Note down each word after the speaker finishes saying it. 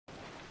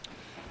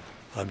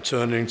I'm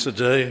turning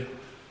today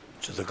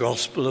to the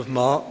Gospel of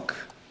Mark,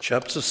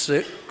 chapter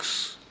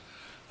 6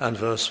 and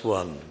verse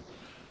 1.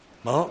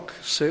 Mark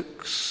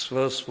 6,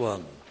 verse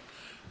 1.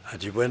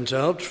 And he went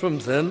out from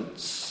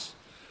thence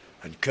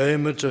and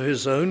came into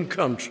his own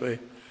country,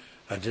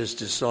 and his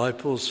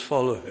disciples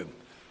followed him.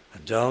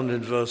 And down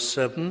in verse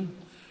 7,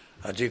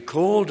 and he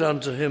called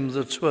unto him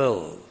the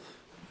 12,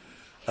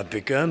 and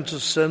began to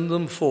send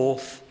them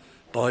forth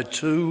by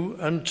 2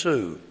 and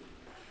 2,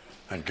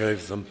 and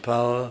gave them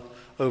power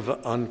over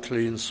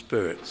unclean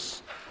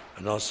spirits.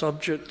 And our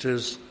subject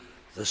is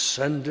the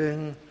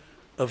sending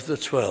of the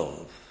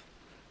 12.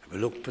 We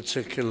look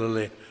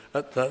particularly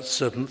at that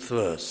 7th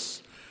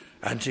verse.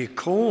 And he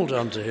called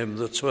unto him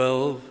the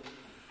 12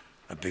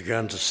 and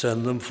began to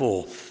send them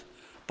forth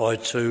by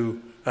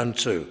 2 and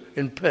 2,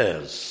 in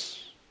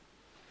pairs.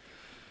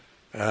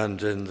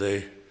 And in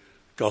the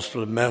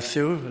Gospel of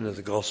Matthew and in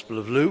the Gospel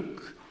of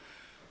Luke,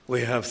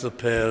 we have the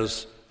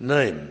pairs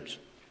named.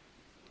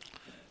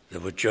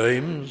 There were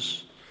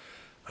James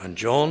and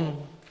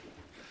John,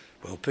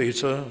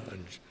 Peter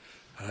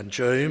and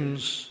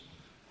James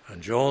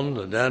and John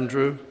and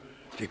Andrew.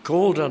 He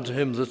called unto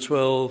him the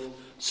 12,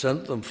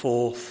 sent them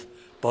forth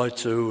by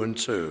 2 and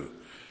 2,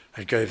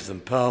 and gave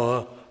them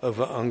power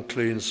over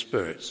unclean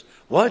spirits.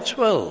 Why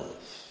 12?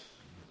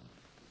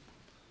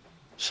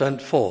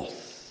 Sent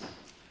forth.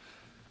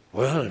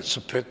 Well, it's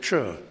a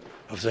picture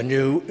of the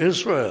new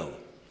Israel.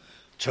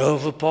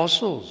 12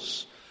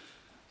 apostles,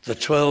 the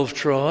 12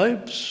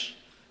 tribes,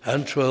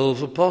 and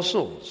 12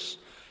 apostles.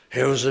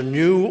 Here is a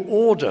new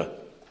order.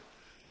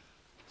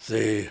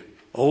 The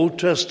Old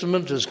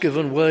Testament has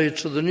given way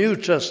to the New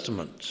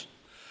Testament.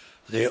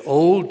 The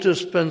old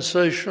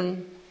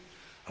dispensation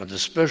and the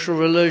special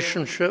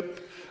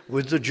relationship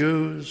with the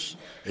Jews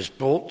is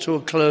brought to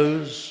a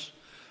close,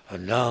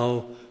 and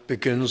now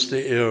begins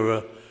the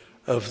era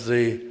of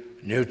the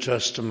New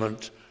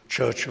Testament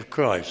Church of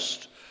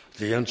Christ,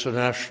 the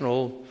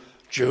international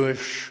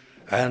Jewish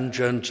and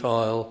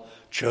Gentile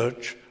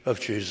Church of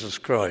Jesus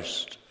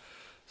Christ.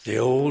 The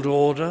old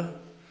order,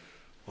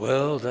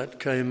 well, that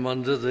came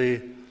under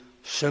the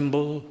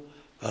symbol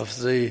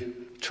of the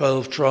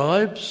 12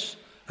 tribes,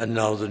 and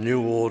now the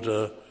new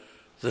order,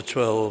 the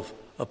 12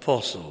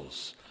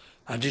 apostles.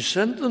 And he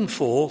sent them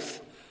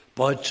forth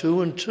by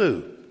 2 and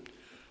 2.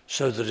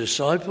 So the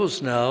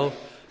disciples now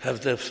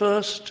have their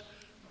first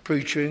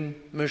preaching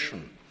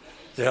mission.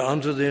 They're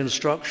under the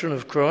instruction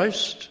of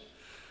Christ.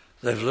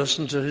 They've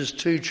listened to his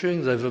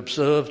teaching. They've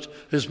observed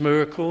his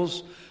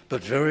miracles.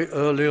 But very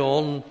early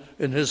on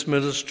in his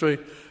ministry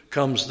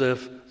comes the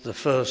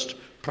first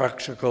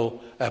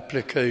practical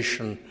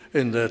application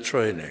in their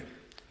training.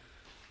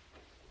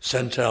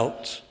 Sent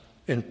out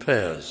in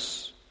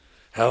pairs.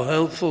 How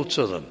helpful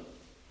to them.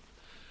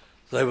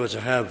 They were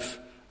to have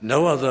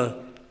no other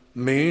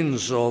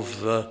means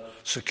of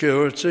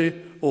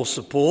security or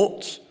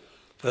support.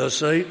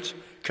 Verse 8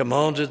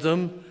 commanded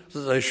them that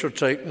they should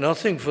take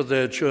nothing for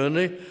their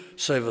journey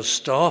save a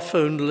staff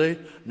only,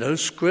 no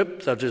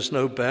scrip, that is,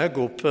 no bag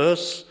or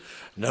purse,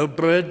 no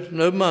bread,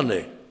 no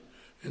money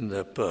in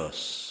their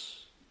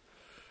purse.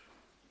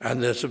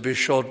 And they're to be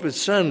shod with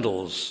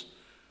sandals,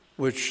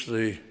 which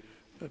the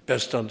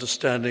best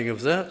understanding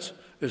of that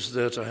is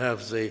they're to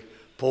have the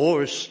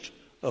poorest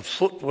of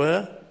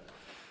footwear,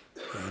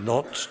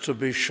 not to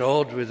be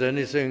shod with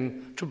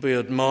anything to be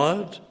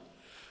admired,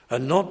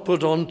 and not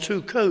put on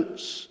 2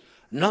 coats,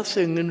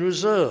 nothing in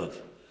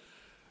reserve.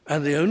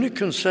 And the only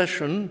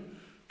concession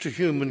to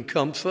human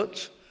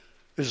comfort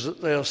is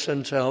that they are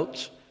sent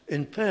out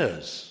in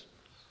pairs.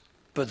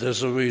 But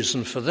there's a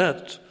reason for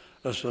that,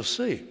 as we'll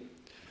see.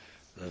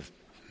 The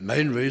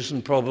main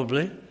reason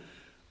probably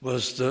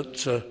was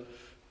that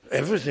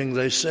everything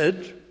they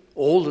said,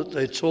 all that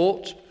they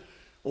taught,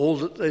 all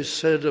that they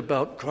said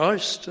about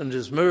Christ and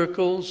his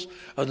miracles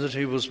and that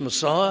he was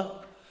Messiah,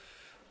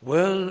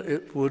 well,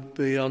 it would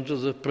be under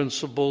the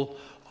principle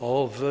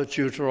of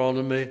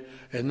Deuteronomy,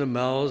 in the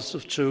mouths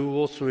of 2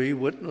 or 3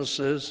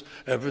 witnesses,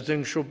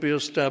 everything shall be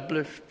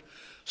established.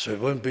 So it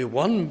won't be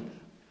one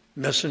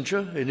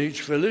messenger in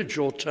each village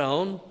or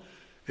town,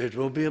 it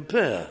will be a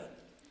pair.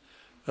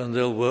 And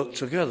they'll work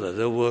together.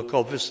 They'll work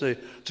obviously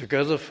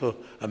together for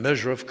a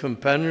measure of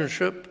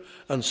companionship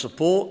and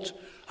support,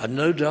 and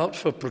no doubt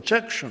for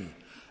protection,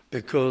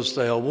 because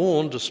they are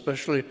warned,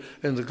 especially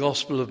in the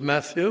Gospel of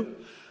Matthew,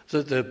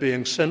 that they're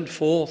being sent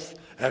forth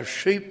as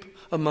sheep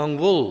among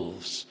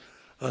wolves,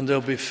 and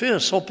there'll be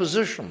fierce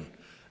opposition.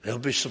 There'll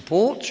be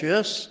support,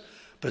 yes,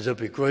 but there'll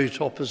be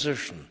great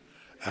opposition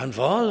and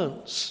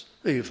violence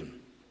even,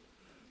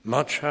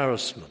 much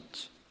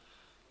harassment.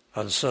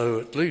 And so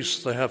at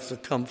least they have the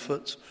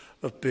comfort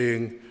of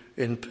being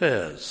in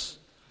pairs.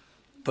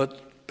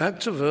 But back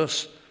to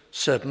verse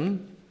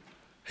 7,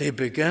 he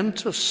began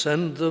to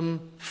send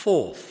them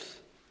forth.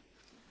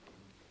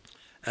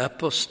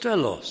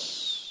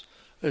 Apostelos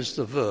is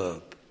the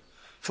verb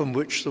from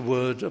which the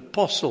word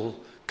apostle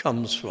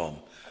comes from.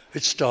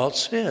 It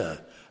starts here.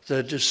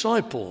 They're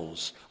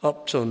disciples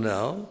up till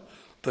now,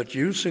 but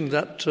using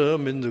that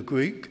term in the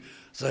Greek,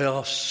 they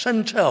are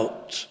sent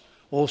out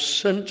or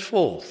sent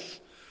forth,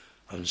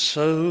 and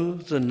so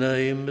the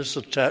name is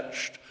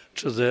attached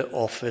to their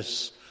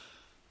office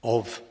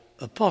of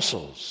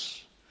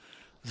apostles.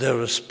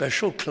 They're a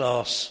special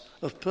class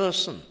of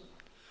person.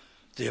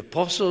 The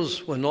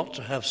apostles were not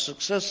to have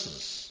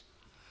successors.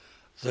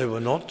 They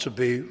were not to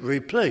be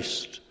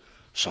replaced.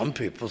 Some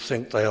people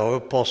think they are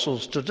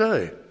apostles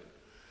today.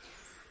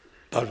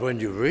 But when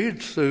you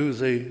read through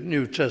the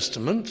New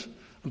Testament,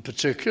 and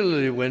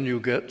particularly when you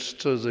get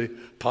to the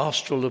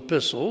pastoral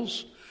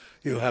epistles,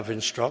 you have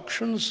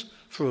instructions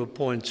for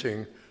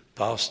appointing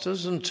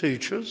pastors and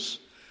teachers,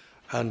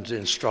 and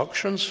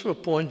instructions for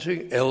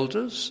appointing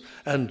elders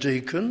and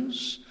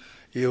deacons.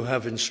 You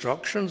have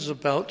instructions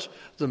about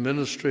the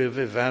ministry of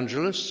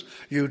evangelists.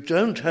 You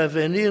don't have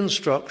any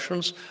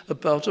instructions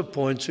about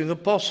appointing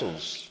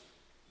apostles.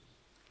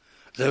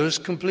 There is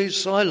complete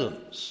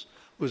silence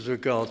with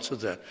regard to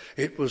that.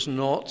 It was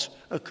not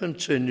a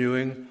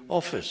continuing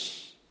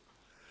office.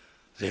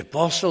 The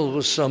apostle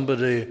was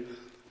somebody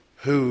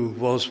who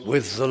was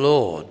with the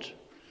Lord,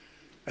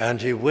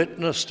 and he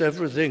witnessed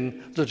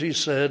everything that he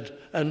said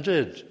and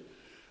did.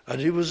 And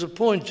he was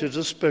appointed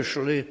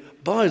especially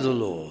by the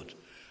Lord.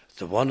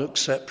 The one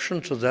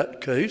exception to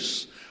that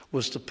case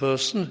was the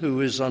person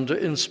who is under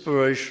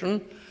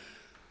inspiration,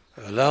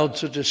 allowed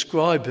to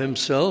describe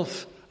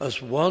himself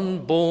as one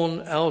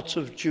born out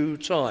of due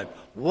time.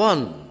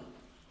 One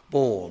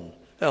born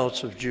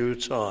out of due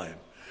time.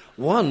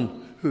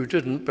 One who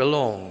didn't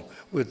belong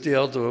with the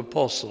other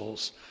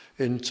apostles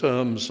in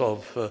terms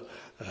of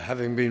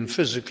having been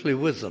physically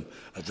with them.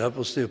 And that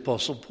was the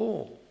Apostle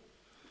Paul.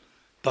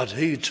 But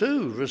he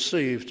too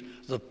received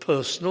the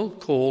personal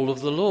call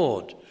of the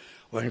Lord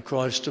when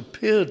Christ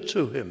appeared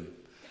to him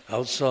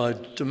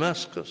outside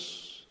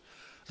Damascus.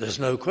 There's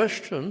no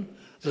question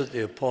that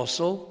the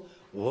apostle,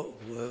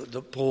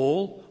 that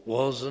Paul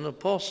was an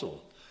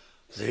apostle.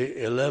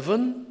 The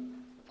 11,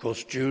 of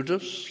course,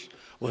 Judas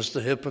was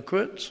the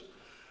hypocrite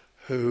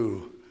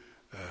who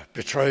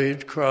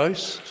betrayed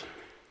Christ,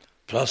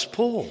 plus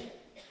Paul.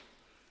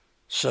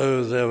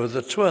 So there were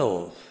the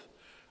 12,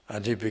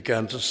 and he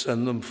began to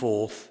send them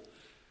forth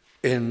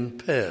in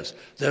pairs.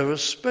 They're a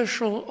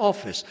special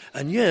office,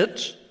 and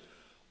yet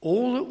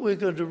all that we're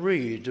going to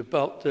read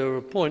about their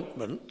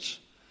appointment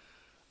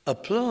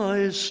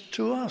applies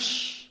to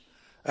us,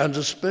 and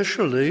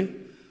especially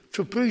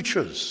to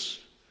preachers.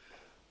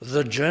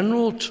 The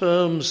general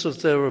terms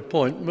of their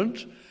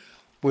appointment: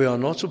 we are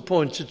not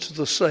appointed to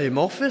the same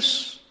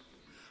office.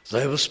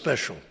 They were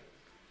special.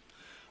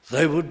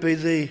 They would be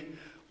the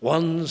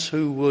ones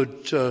who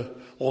would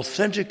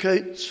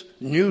authenticate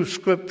new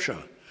scripture,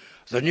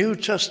 the New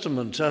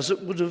Testament as it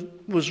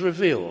was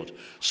revealed.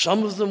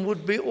 Some of them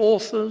would be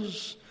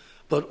authors,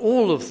 but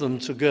all of them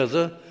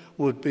together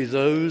would be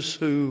those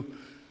who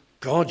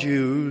God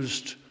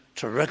used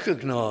to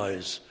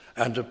recognize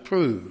and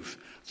approve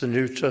the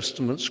New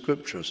Testament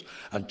scriptures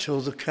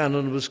until the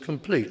canon was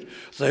complete.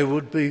 They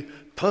would be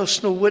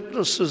personal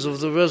witnesses of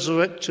the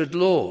resurrected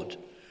Lord,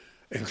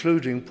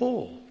 including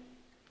Paul.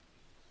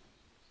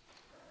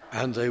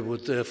 And they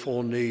would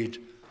therefore need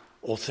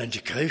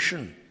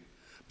authentication,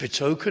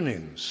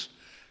 betokenings.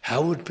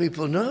 How would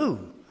people know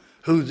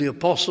who the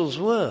apostles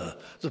were,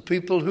 the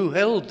people who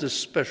held this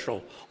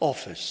special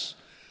office?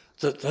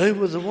 That they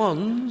were the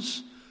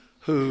ones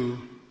who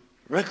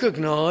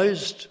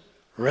recognized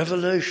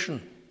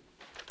revelation,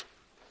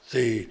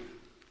 the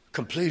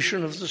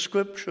completion of the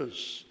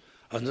scriptures,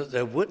 and that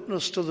their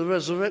witness to the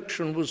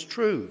resurrection was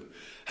true.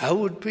 How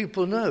would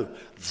people know?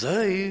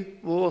 They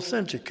were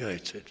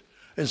authenticated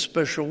in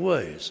special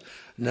ways.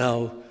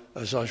 Now,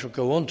 as I shall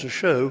go on to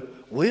show,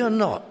 we are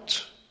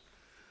not.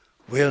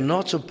 We are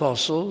not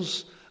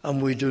apostles,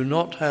 and we do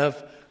not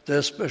have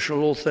their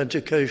special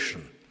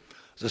authentication.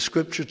 The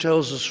scripture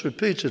tells us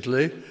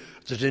repeatedly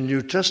that in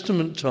New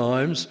Testament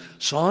times,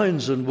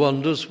 signs and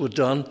wonders were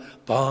done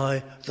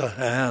by the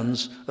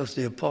hands of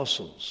the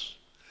apostles.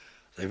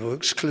 They were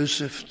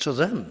exclusive to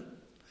them.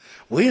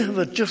 We have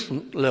a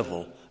different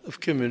level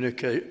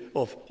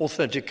of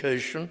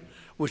authentication,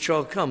 which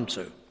I'll come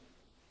to.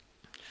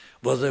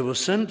 Well, they were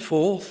sent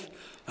forth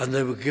and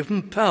they were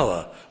given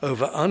power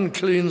over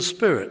unclean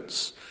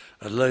spirits,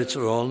 and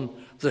later on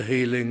the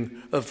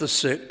healing of the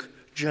sick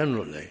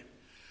generally.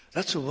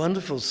 That's a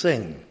wonderful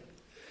thing.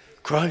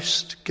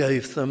 Christ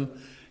gave them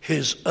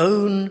his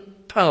own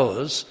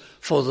powers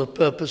for the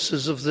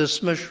purposes of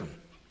this mission.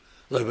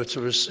 They were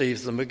to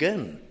receive them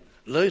again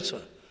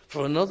later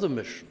for another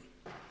mission.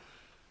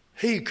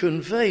 He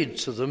conveyed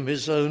to them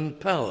his own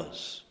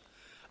powers.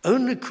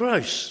 Only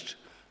Christ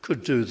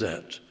could do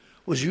that.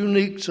 Was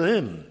unique to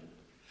him.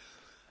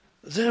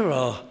 There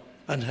are,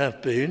 and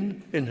have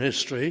been in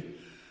history,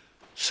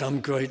 some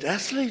great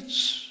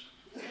athletes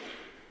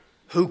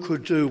who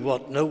could do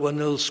what no one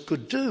else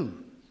could do.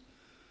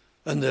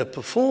 And their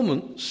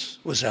performance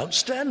was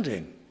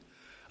outstanding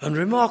and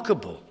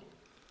remarkable.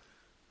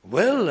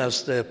 Well,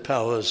 as their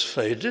powers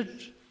faded,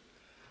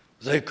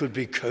 they could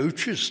be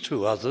coaches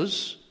to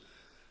others,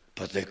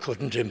 but they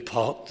couldn't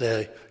impart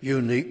their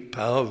unique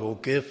power or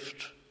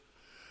gift.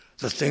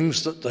 The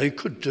things that they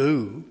could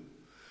do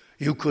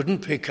you couldn't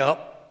pick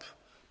up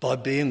by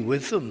being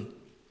with them.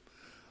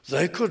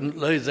 They couldn't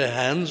lay their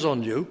hands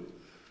on you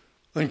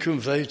and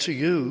convey to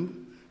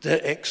you their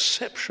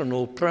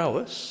exceptional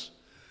prowess.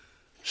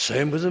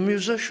 Same with a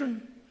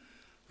musician.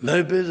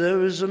 Maybe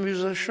there is a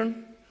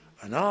musician,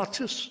 an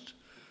artist,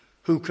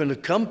 who can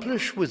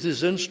accomplish with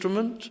his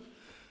instrument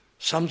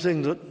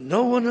something that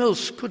no one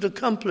else could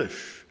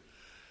accomplish.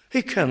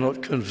 He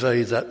cannot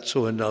convey that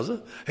to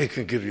another. He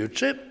can give you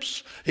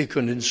tips, he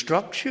can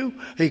instruct you,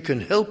 he can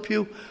help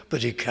you,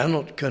 but he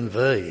cannot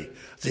convey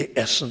the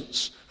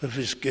essence of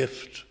his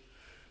gift.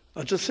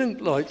 And to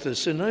think like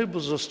this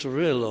enables us to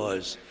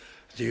realize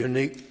the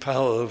unique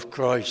power of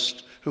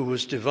Christ, who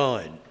was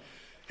divine.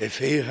 If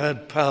he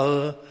had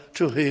power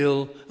to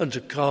heal and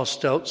to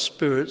cast out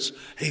spirits,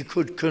 he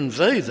could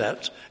convey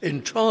that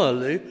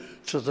entirely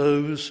to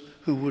those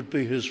who would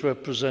be his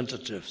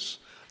representatives,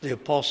 the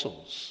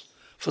apostles,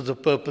 for the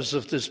purpose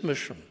of this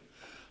mission.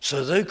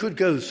 So they could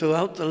go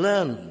throughout the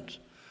land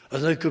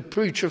and they could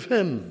preach of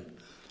him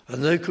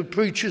and they could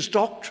preach his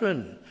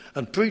doctrine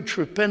and preach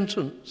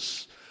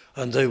repentance,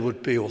 and they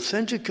would be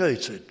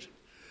authenticated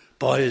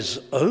by his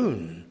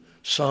own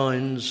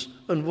signs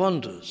and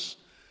wonders.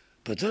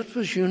 But that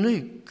was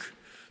unique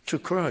to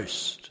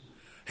Christ.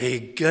 He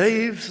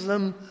gave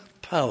them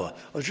power.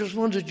 I just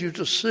wanted you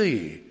to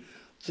see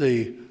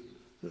the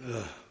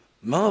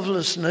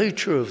marvelous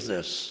nature of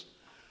this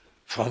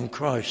from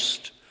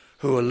Christ,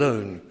 who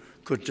alone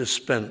could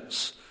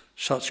dispense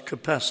such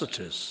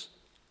capacities.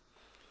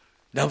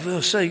 Now,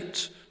 verse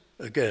 8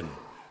 again,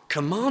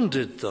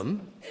 commanded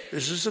them,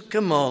 this is a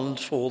command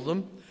for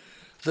them,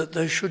 that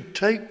they should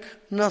take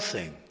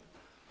nothing.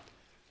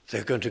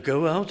 They're going to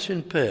go out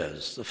in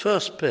pairs. The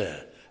first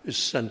pair is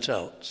sent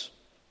out.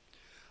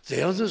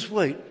 The others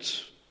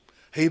wait.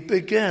 He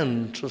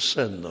began to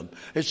send them.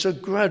 It's a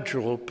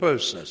gradual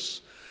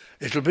process.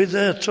 It'll be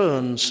their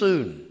turn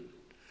soon.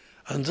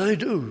 And they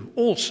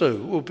also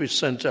will be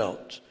sent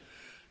out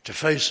to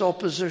face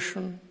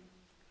opposition,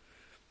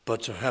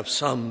 but to have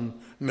some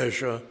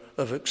measure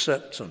of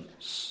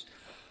acceptance.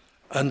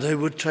 And they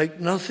would take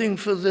nothing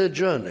for their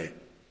journey.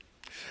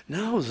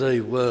 Now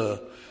they were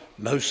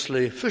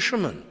mostly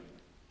fishermen.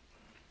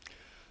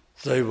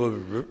 They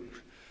were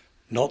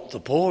not the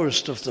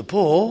poorest of the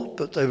poor,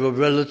 but they were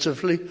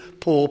relatively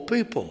poor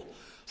people.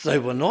 They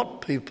were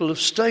not people of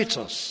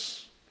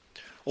status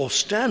or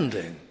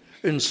standing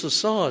in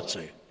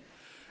society.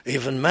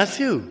 Even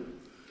Matthew,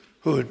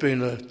 who had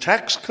been a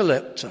tax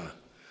collector,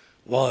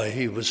 why,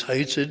 he was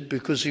hated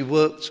because he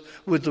worked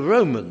with the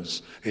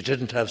Romans. He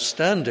didn't have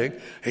standing.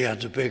 He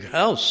had a big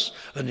house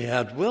and he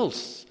had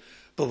wealth.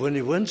 But when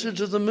he went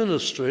into the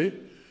ministry,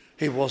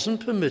 he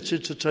wasn't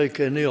permitted to take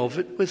any of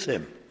it with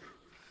him.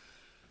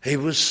 He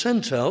was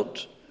sent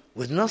out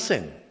with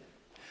nothing.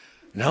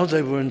 Now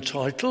they were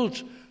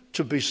entitled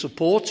to be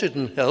supported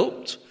and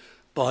helped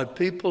by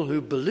people who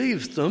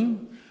believed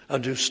them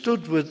and who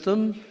stood with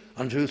them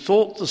and who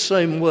thought the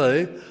same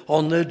way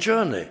on their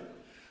journey.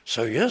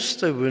 So yes,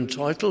 they were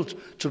entitled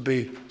to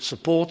be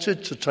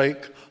supported, to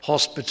take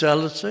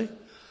hospitality,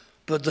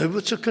 but they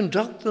were to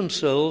conduct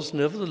themselves,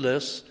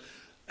 nevertheless,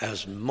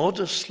 as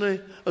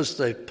modestly as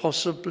they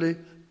possibly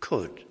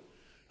could.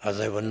 And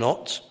they were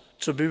not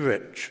to be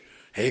rich.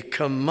 He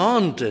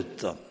commanded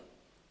them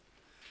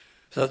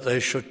that they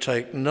should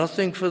take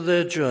nothing for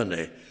their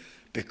journey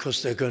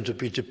because they're going to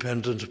be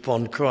dependent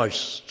upon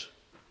Christ.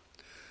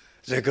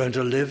 They're going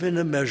to live in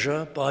a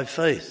measure by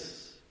faith.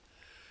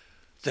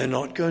 They're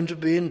not going to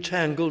be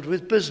entangled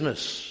with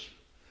business.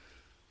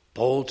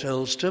 Paul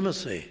tells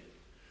Timothy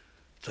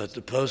that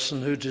the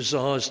person who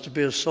desires to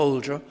be a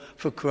soldier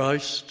for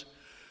Christ,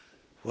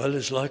 well,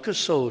 is like a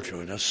soldier,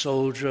 and a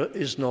soldier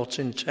is not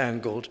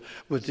entangled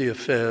with the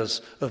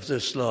affairs of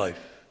this life.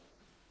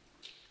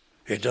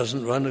 He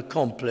doesn't run a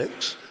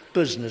complex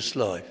business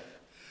life.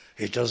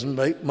 He doesn't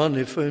make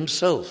money for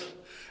himself.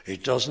 He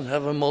doesn't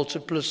have a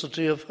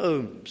multiplicity of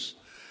homes.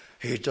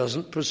 He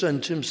doesn't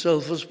present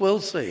himself as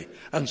wealthy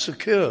and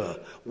secure,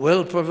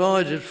 well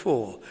provided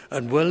for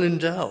and well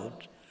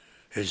endowed.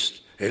 He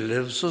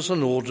lives as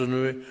an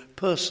ordinary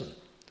person.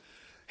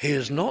 He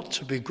is not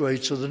to be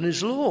greater than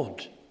his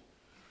Lord.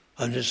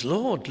 And his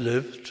Lord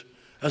lived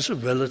as a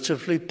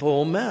relatively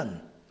poor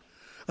man.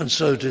 And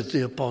so did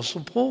the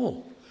Apostle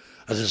Paul.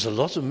 And there's a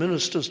lot of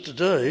ministers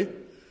today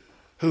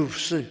who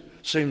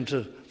seem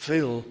to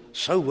feel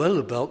so well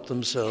about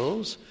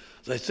themselves,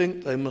 they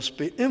think they must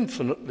be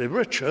infinitely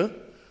richer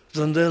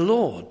than their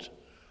Lord,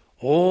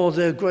 or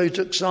their great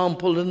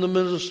example in the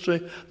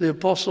ministry, the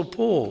Apostle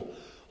Paul,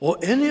 or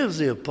any of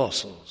the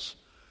apostles.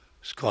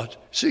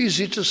 It's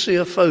easy to see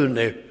a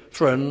phony,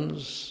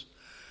 friends.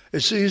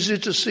 It's easy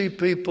to see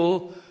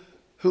people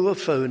who are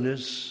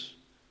phonies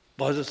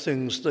by the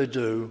things they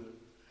do,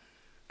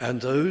 and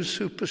those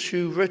who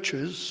pursue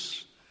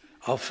riches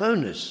are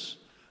phonies.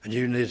 And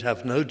you need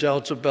have no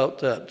doubt about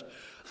that.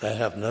 They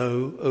have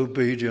no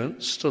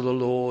obedience to the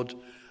Lord,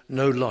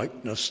 no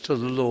likeness to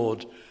the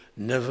Lord.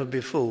 Never be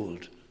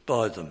fooled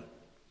by them.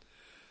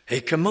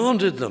 He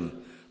commanded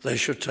them they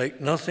should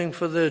take nothing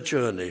for their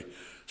journey,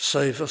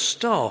 save a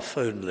staff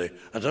only,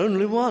 and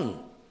only one.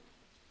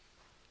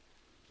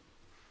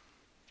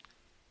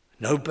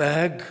 No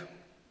bag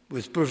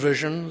with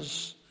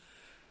provisions,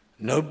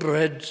 no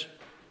bread,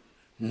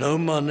 no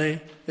money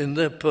in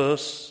their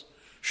purse,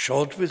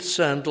 shod with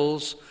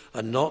sandals,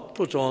 and not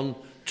put on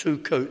 2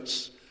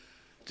 coats.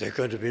 They're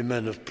going to be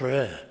men of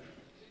prayer.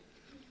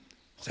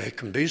 They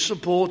can be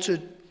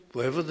supported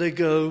wherever they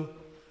go,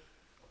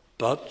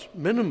 but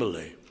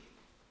minimally.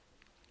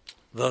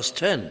 Verse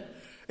 10,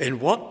 in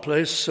what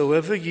place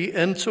soever ye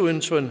enter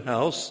into an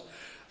house,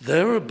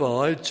 there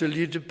abide till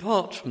ye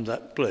depart from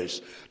that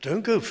place.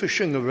 Don't go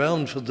fishing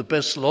around for the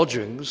best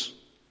lodgings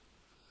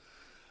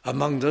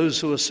among those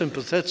who are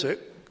sympathetic.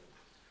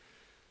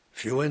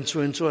 If you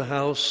enter into a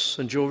house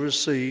and you're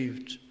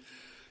received,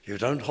 you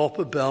don't hop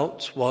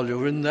about while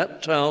you're in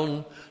that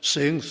town,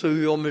 seeing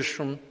through your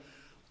mission.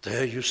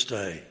 There you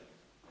stay.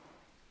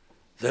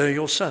 There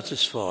you're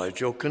satisfied,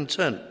 you're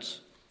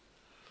content.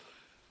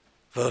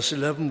 Verse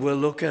 11 we'll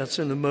look at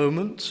in a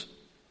moment.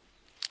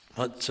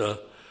 But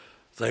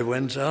they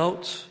went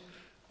out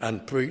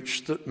and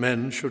preached that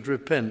men should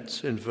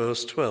repent in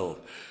verse 12.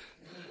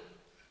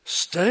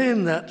 Stay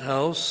in that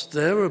house,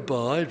 there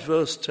abide,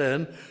 verse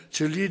 10,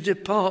 till ye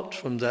depart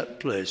from that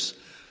place.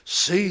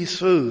 See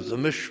through the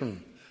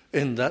mission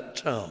in that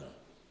town,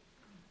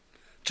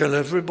 till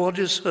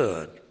everybody's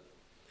heard.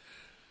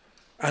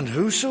 And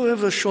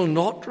whosoever shall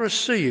not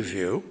receive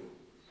you,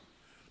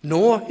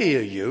 nor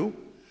hear you,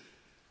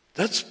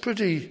 that's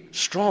pretty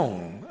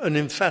strong and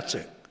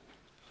emphatic.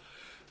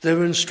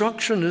 Their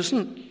instruction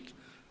isn't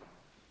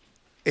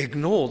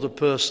ignore the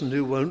person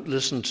who won't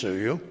listen to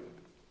you.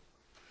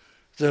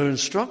 Their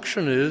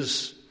instruction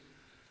is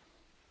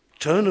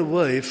turn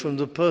away from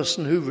the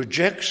person who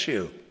rejects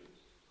you.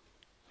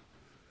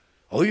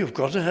 Oh, you've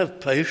got to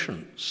have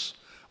patience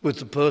with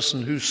the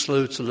person who's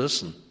slow to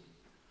listen.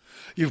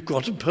 You've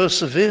got to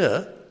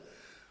persevere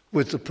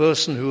with the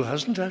person who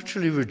hasn't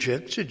actually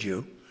rejected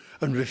you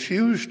and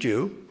refused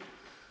you,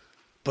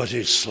 but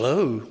is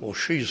slow, or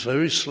she's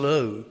very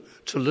slow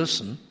to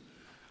listen.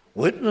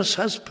 Witness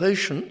has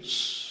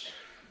patience,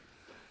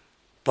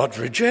 but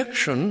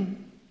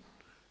rejection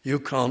you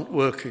can't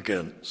work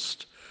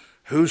against.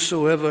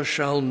 Whosoever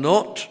shall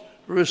not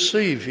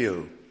receive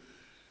you,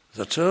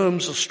 the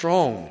terms are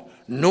strong,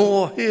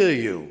 nor hear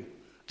you.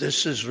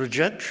 This is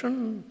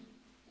rejection.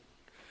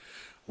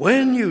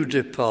 When you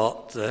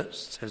depart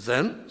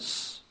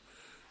thence,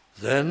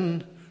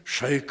 then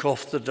shake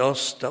off the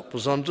dust. That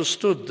was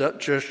understood, that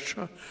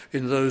gesture,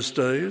 in those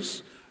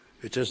days.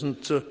 It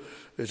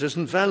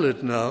isn't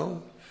valid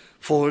now.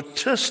 For a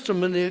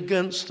testimony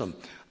against them.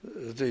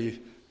 The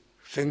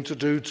thing to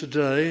do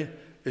today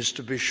is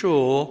to be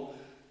sure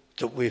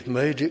that we've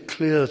made it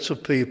clear to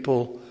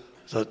people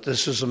that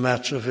this is a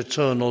matter of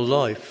eternal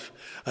life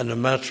and a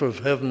matter of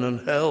heaven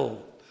and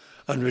hell.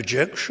 And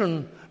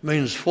rejection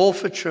means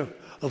forfeiture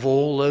of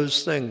all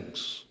those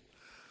things.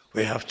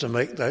 We have to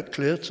make that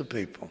clear to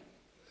people.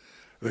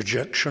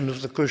 Rejection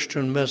of the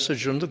Christian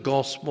message and the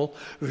gospel,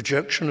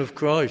 rejection of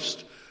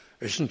Christ,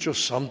 isn't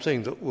just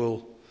something that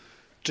will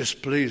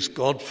displease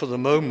God for the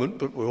moment,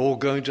 but we're all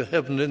going to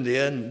heaven in the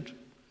end.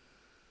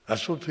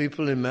 That's what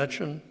people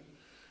imagine.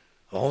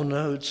 Oh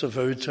no, it's a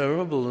very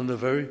terrible and a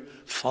very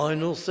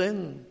final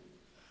thing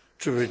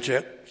to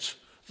reject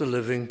the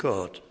living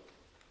God.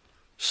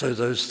 So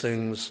those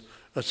things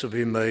are to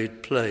be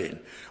made plain.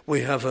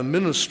 We have a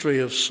ministry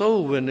of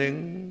soul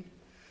winning,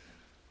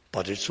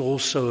 but it's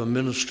also a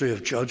ministry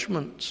of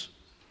judgment.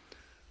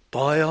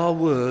 By our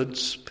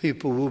words,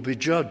 people will be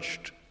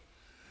judged.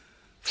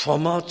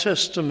 From our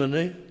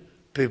testimony,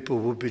 people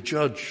will be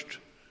judged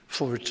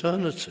for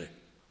eternity.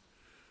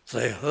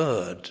 They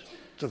heard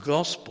the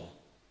gospel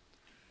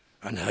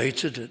and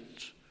hated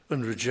it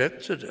and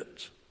rejected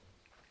it.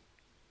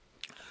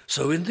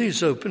 So in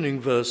these opening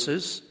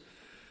verses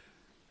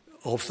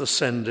of the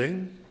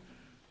sending,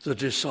 the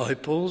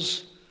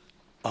disciples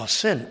are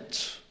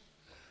sent.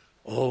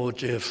 Oh,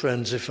 dear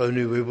friends, if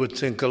only we would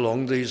think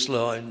along these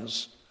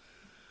lines.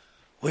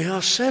 We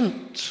are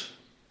sent.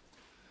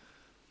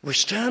 We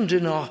stand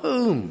in our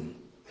home,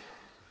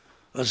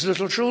 as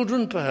little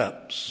children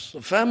perhaps,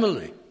 a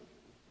family.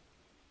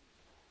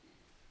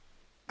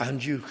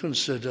 And you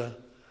consider,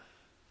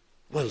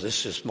 well,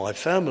 this is my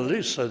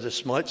family, so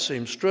this might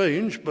seem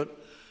strange, but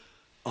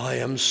I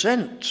am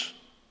sent.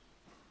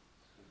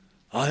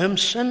 I am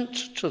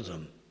sent to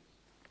them.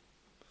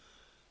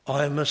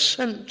 I am a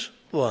sent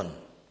one.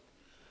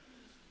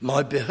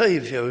 My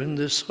behavior in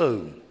this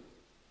home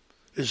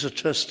is a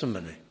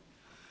testimony.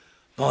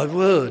 My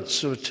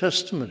words are a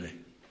testimony.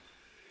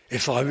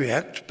 If I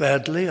react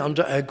badly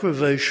under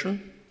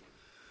aggravation,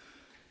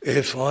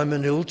 if I'm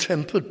an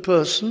ill-tempered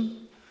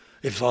person,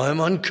 if I am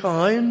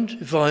unkind,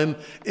 if I am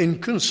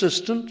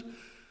inconsistent,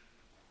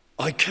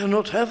 I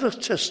cannot have a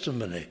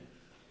testimony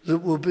that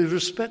will be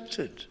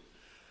respected.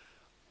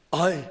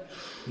 I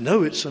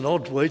know it's an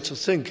odd way to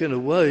think in a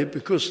way,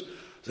 because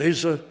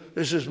this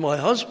is my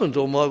husband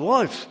or my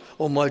wife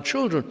or my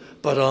children,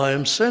 but I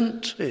am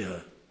sent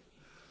here.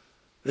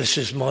 This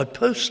is my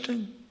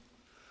posting.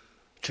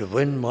 to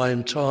win my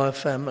entire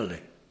family.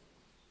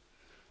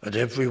 And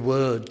every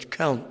word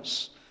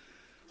counts.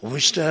 When we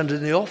stand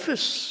in the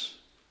office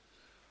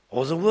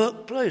or the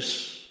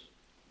workplace,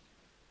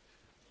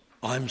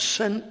 I'm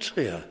sent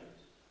here.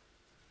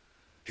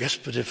 Yes,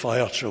 but if I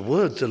utter a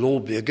word, they'll all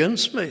be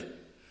against me.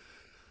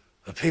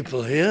 The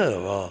people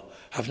here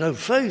have no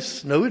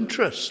faith, no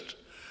interest.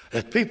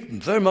 They're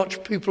very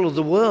much people of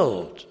the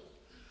world.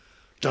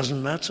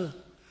 Doesn't matter.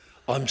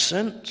 I'm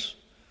sent.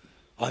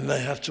 I may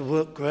have to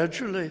work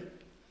gradually.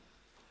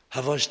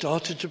 Have I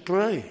started to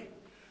pray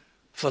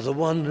for the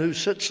one who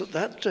sits at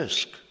that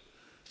desk,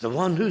 the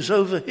one who's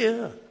over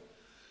here?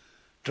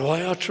 Do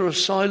I utter a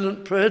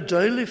silent prayer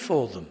daily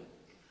for them?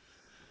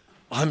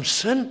 I'm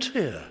sent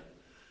here.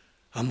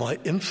 Am I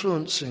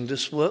influencing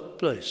this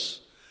workplace?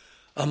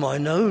 Am I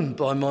known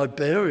by my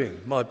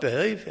bearing, my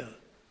behaviour?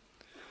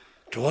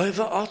 Do I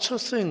ever utter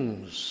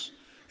things,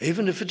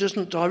 even if it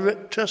isn't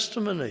direct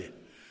testimony,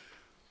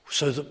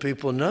 so that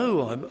people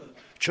know I'm a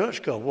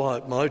churchgoer?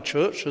 Why, my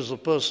church is the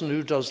person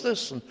who does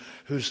this and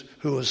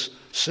who has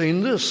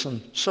seen this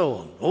and so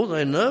on. Oh,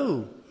 they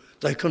know.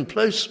 They can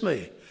place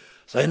me.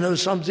 They know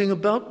something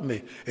about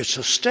me. It's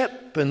a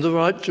step in the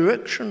right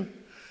direction.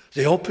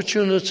 The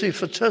opportunity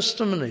for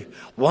testimony,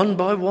 one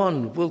by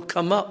one, will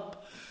come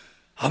up.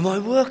 Am I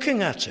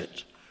working at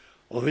it?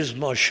 Or is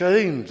my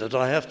shame that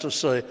I have to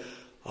say,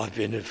 I've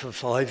been here for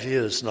 5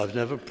 years and I've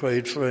never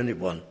prayed for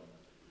anyone.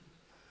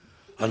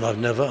 And I've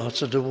never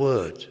uttered a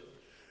word.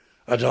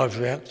 And I've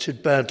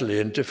reacted badly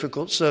in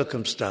difficult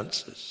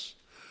circumstances.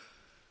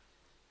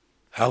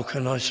 How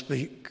can I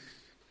speak?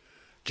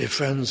 Dear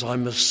friends,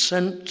 I'm a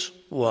sent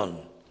one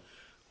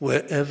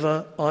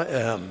wherever I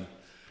am,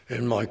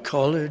 in my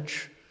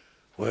college,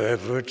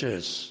 wherever it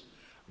is.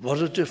 What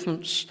a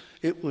difference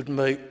it would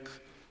make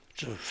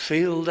to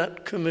feel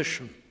that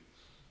commission.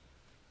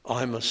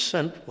 I'm a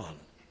sent one,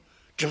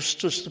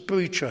 just as the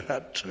preacher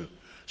had to,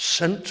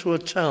 sent to a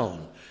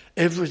town.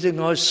 Everything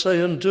I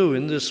say and do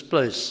in this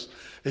place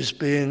is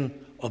being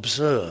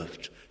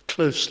observed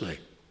closely.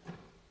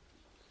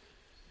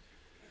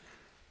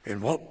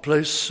 In what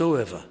place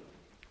soever,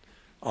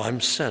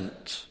 I'm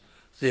sent.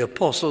 The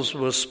apostles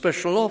were a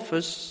special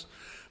office,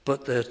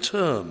 but their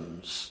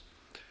terms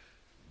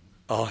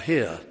are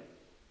here.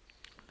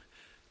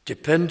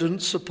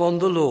 Dependence upon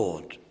the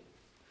Lord,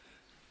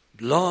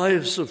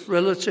 lives of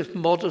relative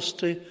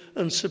modesty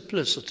and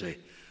simplicity.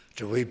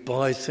 Do we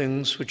buy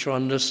things which are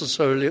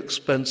unnecessarily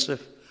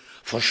expensive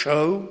for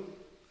show,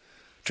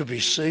 to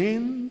be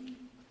seen?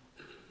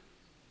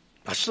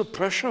 That's the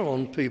pressure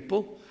on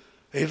people,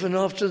 even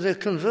after they're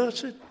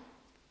converted,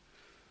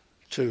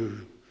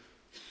 to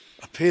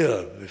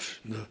appear with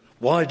the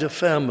wider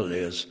family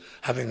as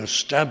having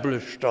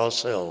established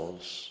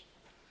ourselves,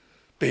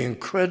 being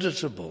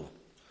creditable.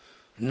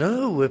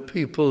 No, we're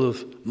people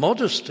of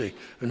modesty.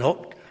 We're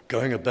not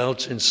going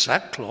about in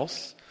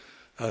sackcloth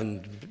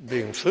and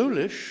being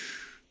foolish,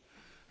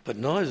 but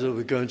neither are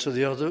we going to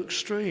the other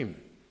extreme,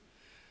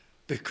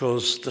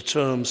 because the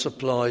terms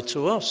apply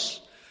to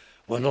us.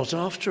 We're not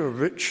after a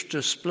rich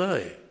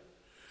display,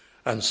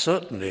 and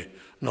certainly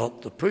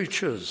not the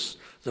preachers,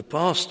 the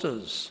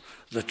pastors,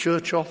 the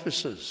church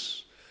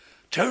officers.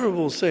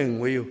 Terrible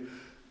thing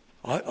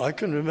I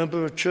can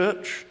remember a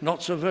church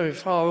not so very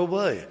far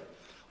away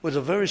with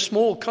a very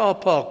small car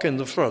park in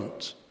the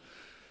front.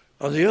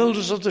 And the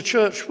elders of the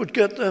church would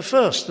get there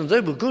first, and they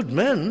were good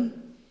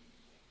men.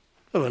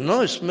 They were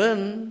nice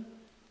men.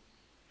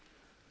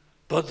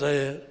 But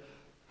the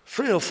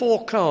 3 or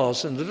 4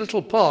 cars in the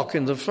little park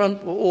in the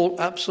front were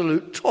all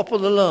absolute top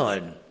of the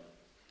line.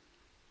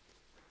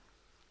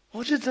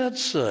 What did that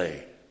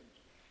say?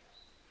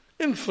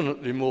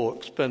 Infinitely more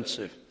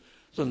expensive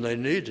than they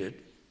needed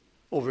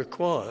or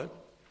required.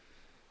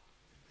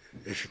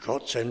 If you've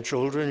got 10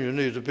 children, you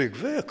need a big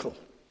vehicle.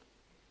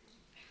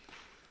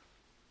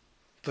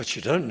 But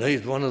you don't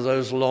need one of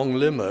those long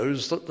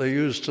limos that they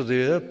use to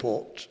the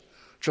airport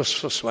just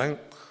for swank.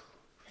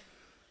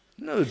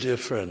 No, dear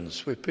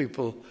friends, we're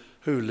people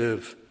who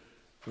live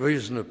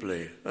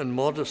reasonably and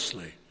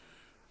modestly.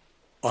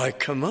 I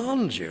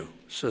command you,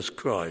 says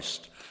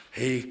Christ.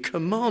 He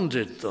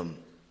commanded them.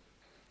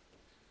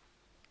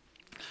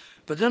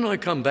 But then I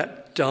come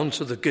back down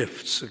to the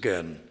gifts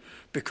again,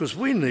 because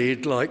we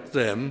need, like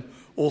them,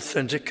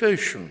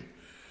 authentication.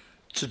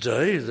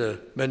 Today,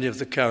 many of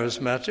the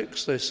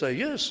charismatics, they say,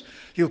 yes,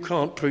 you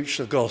can't preach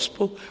the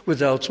gospel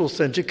without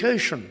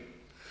authentication.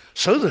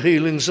 So the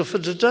healings are for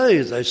today,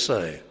 they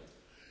say.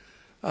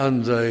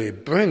 And they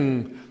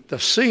bring the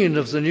scene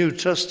of the New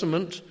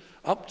Testament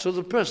up to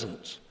the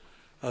present.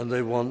 And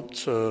they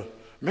want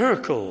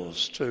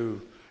miracles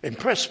to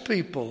impress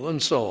people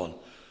and so on.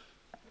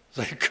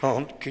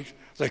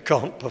 They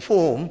can't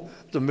perform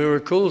the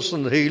miracles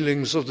and the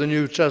healings of the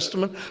New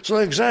Testament, so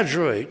they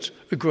exaggerate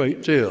a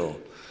great deal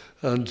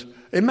and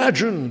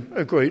imagine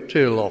a great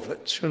deal of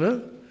it,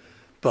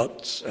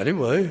 But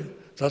anyway,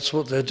 that's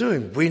what they're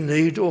doing. We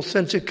need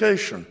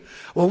authentication.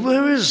 Well,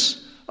 where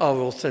is our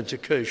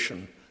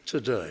authentication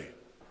today?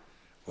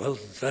 Well,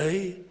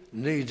 they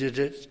needed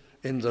it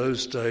in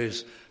those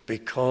days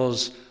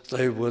because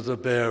they were the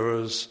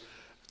bearers,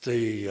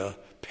 the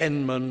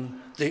penmen,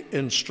 the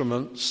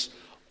instruments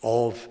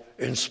of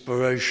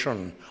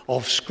inspiration,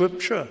 of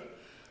Scripture.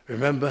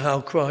 Remember how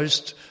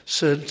Christ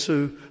said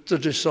to the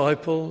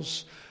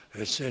disciples,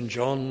 it's in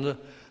John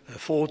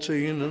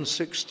 14 and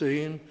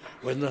 16,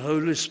 when the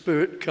Holy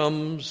Spirit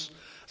comes,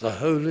 the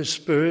Holy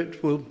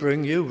Spirit will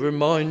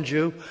remind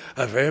you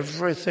of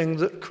everything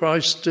that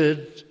Christ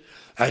did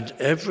and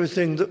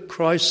everything that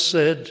Christ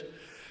said,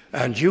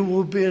 and you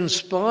will be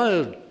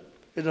inspired,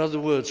 in other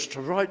words,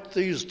 to write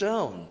these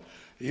down.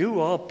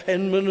 You are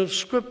penmen of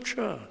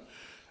Scripture,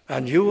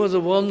 and you are the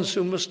ones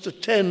who must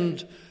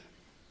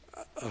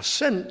are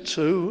sent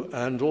to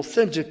and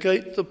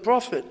authenticate the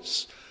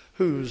prophets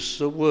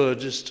whose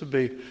word is to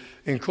be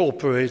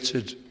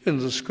incorporated in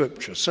the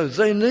Scripture. So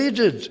they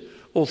needed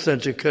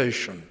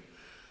authentication,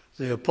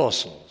 the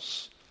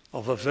apostles,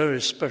 of a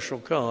very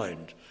special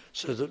kind,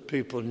 so that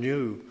people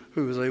knew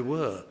who they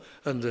were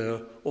and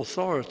their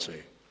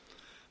authority.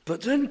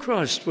 But then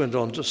Christ went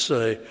on to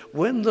say,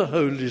 when the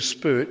Holy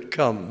Spirit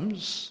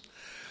comes,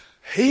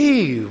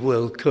 he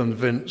will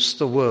convince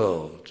the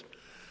world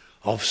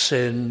of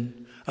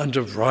sin and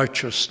of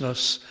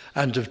righteousness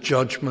and of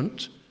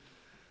judgment.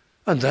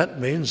 And that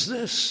means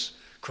this.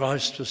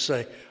 Christ will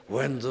say,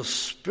 when the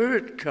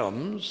Spirit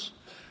comes,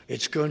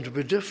 it's going to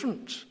be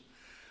different.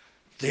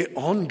 The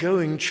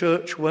ongoing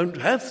church won't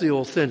have the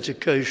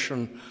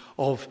authentication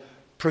of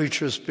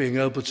preachers being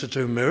able to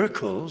do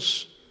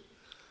miracles.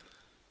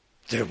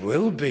 There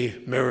will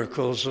be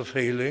miracles of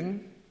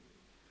healing,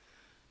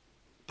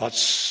 but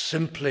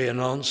simply an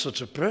answer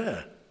to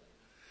prayer.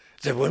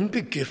 There won't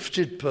be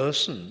gifted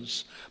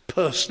persons,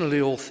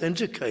 personally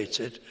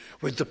authenticated,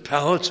 with the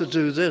power to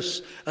do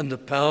this and the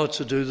power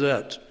to do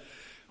that.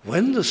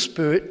 When the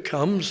Spirit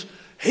comes,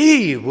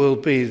 he will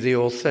be the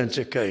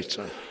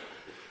authenticator.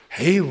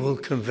 He will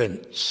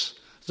convince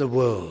the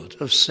world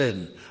of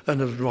sin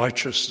and of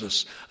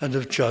righteousness and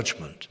of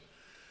judgment.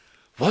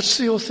 What's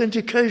the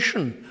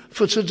authentication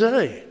for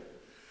today?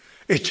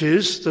 It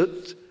is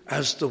that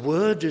as the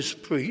word is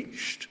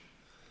preached,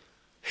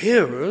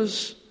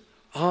 hearers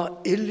are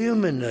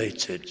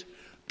illuminated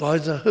by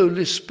the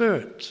Holy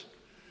Spirit,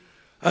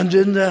 and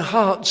in their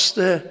hearts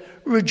they're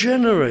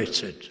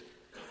regenerated,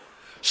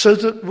 so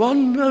that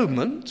one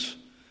moment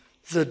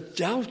the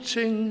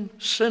doubting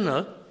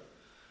sinner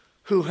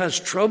who has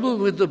trouble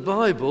with the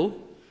Bible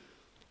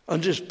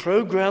and is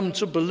programmed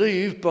to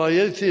believe by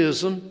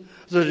atheism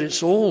that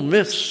it's all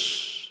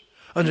myths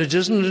and it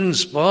isn't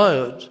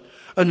inspired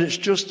and it's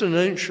just an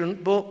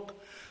ancient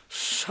book,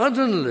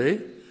 suddenly,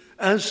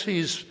 as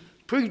he's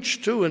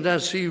preached to and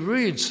as he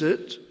reads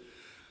it,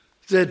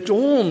 there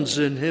dawns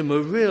in him a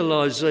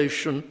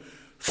realization,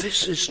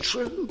 this is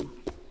true.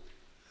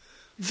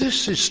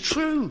 This is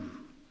true.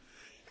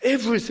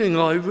 Everything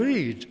I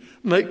read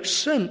makes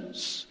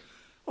sense.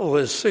 Oh,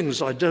 there's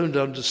things I don't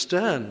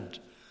understand.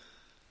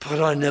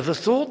 But I never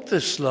thought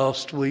this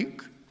last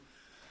week.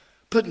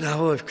 But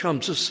now I've come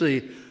to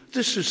see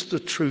this is the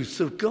truth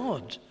of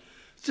God.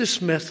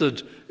 This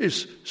method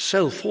is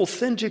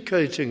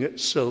self-authenticating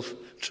itself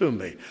to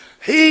me.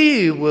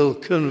 He will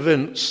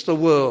convince the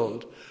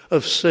world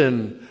of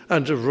sin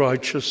and of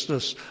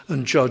righteousness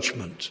and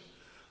judgment.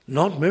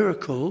 Not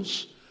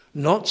miracles,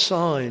 not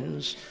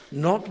signs,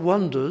 not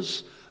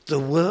wonders. The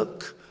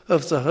work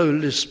of the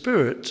Holy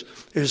Spirit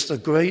is the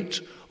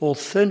great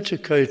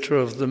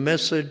authenticator of the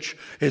message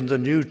in the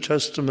New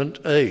Testament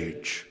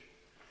age.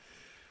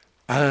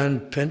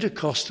 And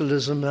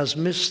Pentecostalism has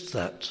missed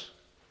that.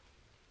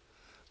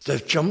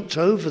 They've jumped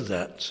over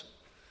that.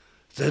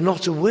 They're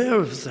not aware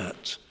of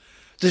that.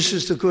 This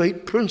is the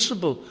great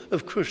principle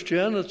of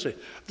Christianity.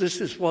 This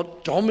is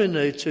what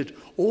dominated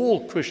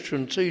all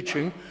Christian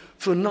teaching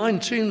for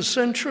 19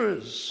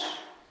 centuries,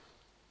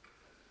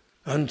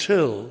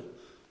 until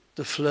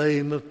the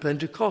flame of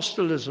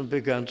Pentecostalism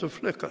began to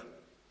flicker.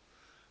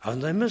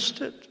 And they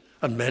missed it.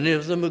 And many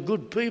of them are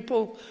good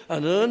people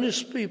and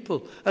earnest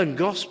people and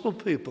gospel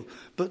people.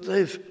 But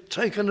they've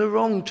taken a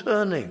wrong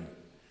turning.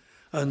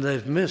 And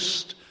they've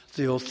missed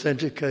the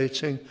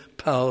authenticating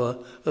power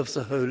of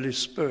the Holy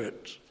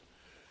Spirit.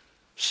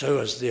 So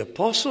as the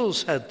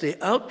apostles had the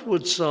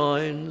outward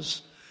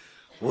signs,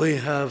 we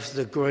have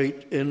the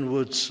great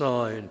inward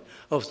sign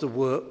of the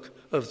work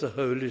of the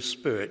Holy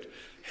Spirit.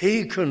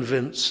 He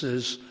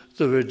convinces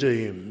the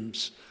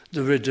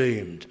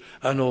redeemed,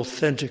 and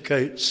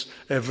authenticates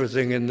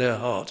everything in their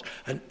heart.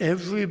 And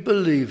every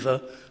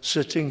believer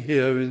sitting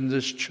here in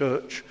this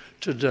church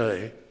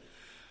today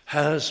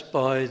has,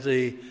 by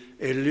the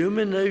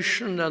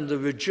illumination and the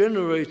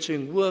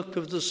regenerating work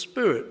of the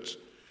Spirit,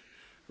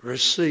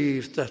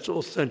 received that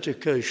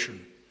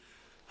authentication.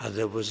 And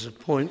there was a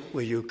point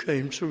where you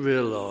came to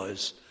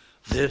realize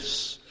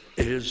this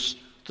is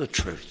the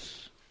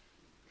truth.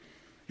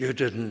 You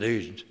didn't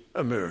need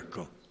a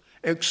miracle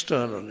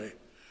externally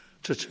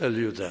to tell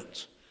you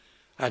that.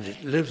 And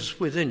it lives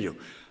within you.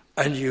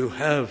 And you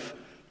have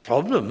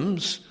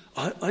problems.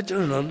 I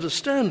don't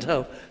understand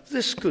how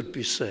this could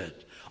be said.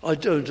 I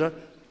don't,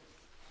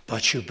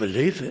 but you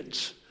believe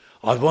it.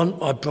 I want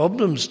my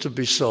problems to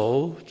be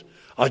solved.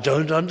 I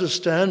don't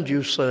understand,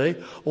 you say,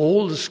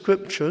 all the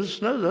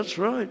scriptures. No, that's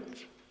right.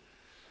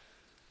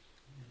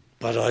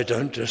 But I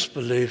don't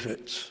disbelieve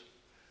it.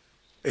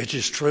 It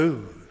is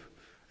true.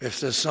 If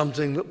there's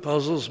something that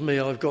puzzles me,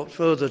 I've got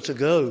further to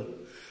go.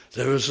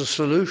 There is a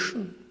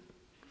solution.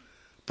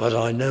 But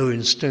I know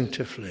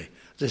instinctively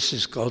this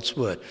is God's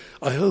word.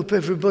 I hope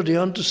everybody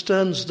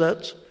understands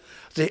that.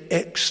 The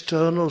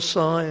external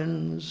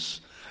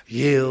signs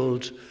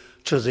yield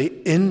to the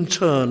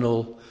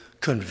internal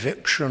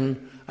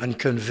conviction and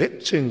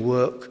convicting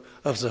work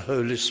of the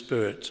Holy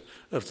Spirit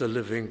of the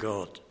living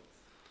God.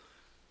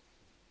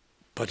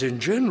 But in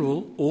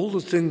general, all the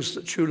things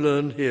that you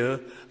learn here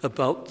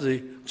about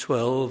the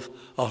 12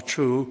 are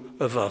true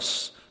of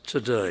us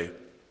today.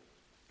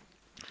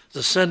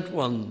 The sent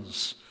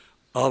ones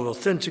are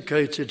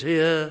authenticated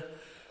here,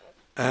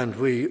 and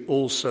we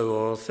also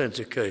are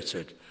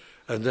authenticated.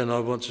 And then I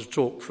want to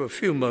talk for a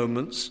few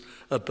moments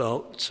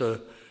about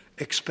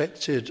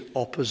expected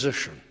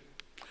opposition.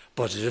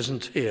 But it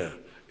isn't here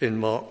in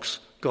Mark's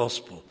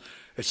Gospel.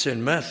 It's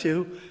in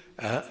Matthew,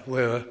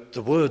 where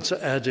the words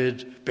are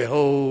added,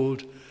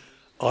 "Behold,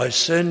 I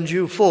send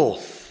you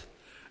forth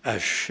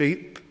as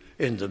sheep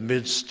in the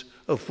midst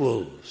of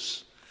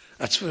wolves."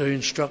 That's very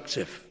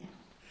instructive.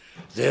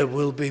 There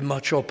will be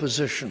much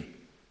opposition.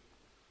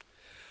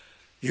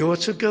 You are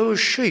to go as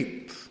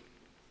sheep.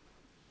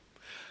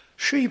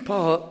 Sheep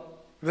are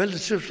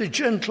relatively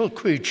gentle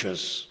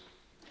creatures.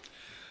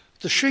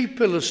 The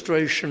sheep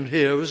illustration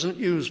here isn't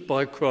used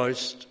by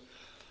Christ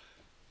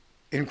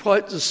in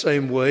quite the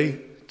same way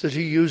that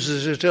he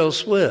uses it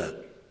elsewhere.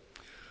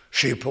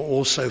 Sheep are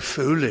also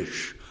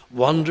foolish,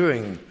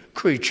 wandering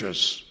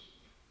creatures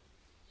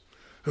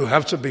who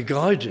have to be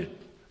guided.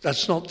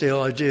 That's not the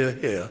idea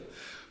here.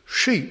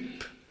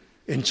 Sheep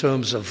in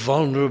terms of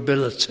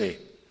vulnerability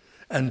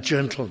and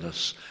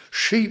gentleness.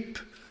 Sheep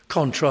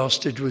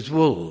contrasted with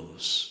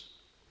wolves.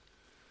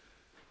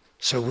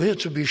 So we're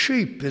to be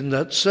sheep in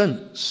that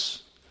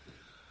sense.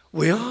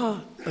 We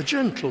are a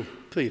gentle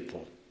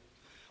people.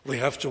 We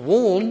have to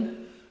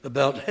warn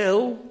about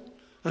hell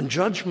and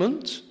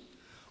judgment.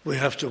 We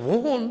have to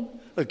warn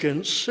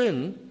against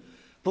sin,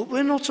 but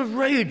we're not a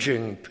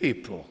raging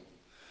people.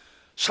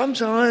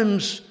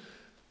 Sometimes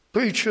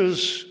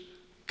preachers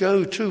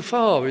go too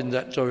far in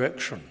that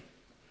direction.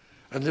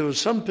 And there are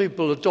some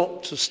people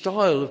adopt a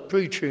style of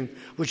preaching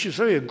which is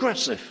very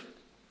aggressive.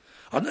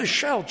 And they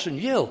shout and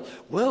yell.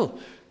 Well,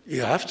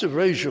 you have to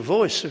raise your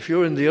voice if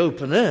you're in the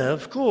open air,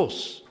 of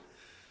course.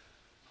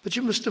 But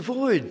you must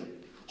avoid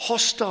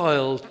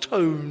hostile,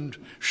 toned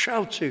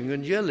shouting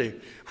and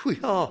yelling. We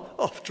are,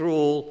 after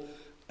all,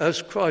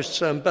 as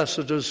Christ's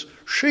ambassadors,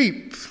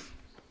 sheep.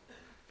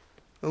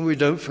 And we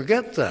don't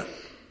forget that.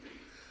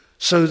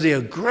 So the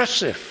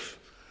aggressive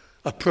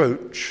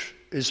approach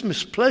is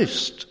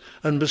misplaced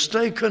and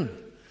mistaken,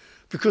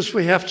 because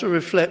we have to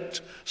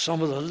reflect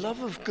some of the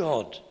love of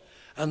God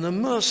and the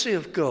mercy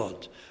of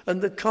God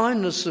and the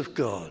kindness of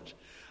God.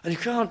 And you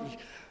can't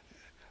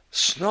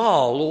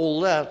snarl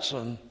all that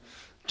and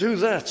do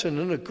that in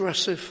an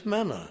aggressive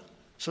manner.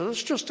 So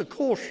that's just a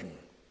caution.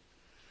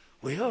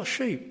 We are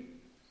sheep,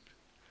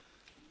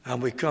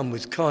 and we come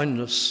with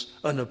kindness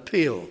and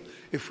appeal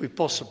if we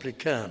possibly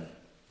can.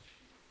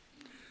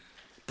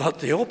 But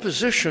the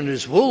opposition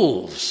is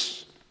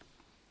wolves.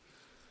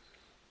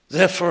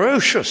 They're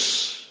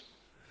ferocious.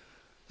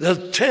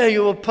 They'll tear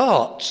you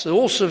apart. They're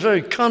also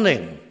very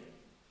cunning.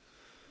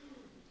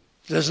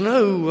 There's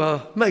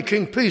no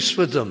making peace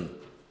with them.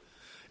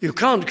 You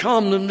can't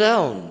calm them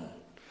down.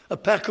 A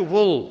pack of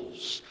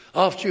wolves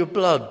after your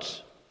blood.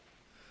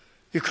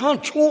 You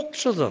can't talk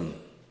to them.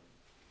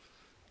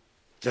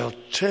 They'll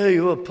tear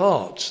you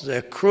apart.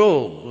 They're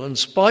cruel and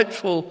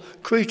spiteful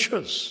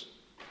creatures.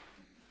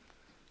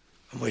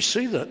 And we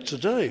see that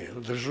today. I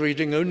was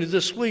reading only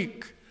this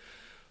week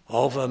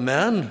of a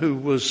man who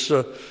was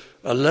a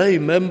lay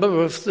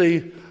member of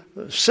the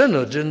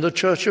Synod in the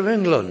Church of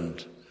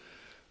England.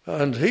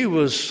 And he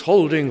was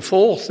holding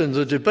forth in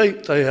the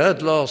debate they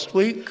had last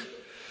week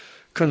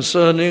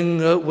concerning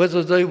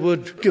whether they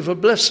would give a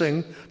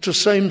blessing to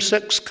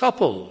same-sex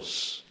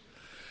couples.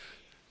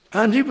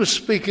 And he was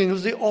speaking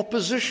of the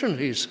opposition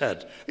he's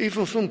had,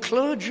 even from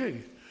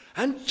clergy,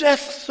 and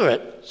death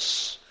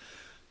threats.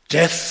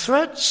 Death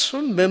threats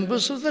from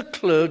members of the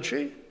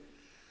clergy,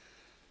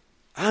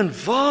 and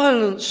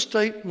violent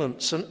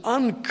statements and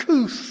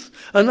uncouth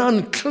and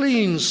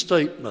unclean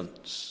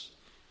statements.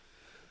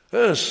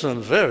 There's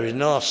some very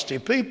nasty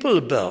people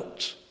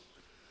about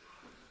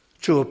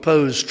to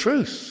oppose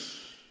truth.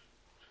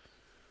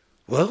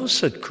 Well,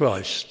 said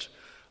Christ,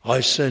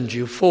 I send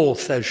you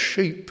forth as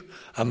sheep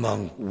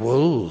among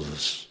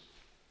wolves.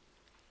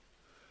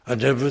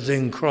 And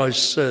everything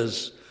Christ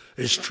says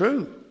is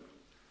true.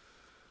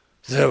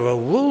 There are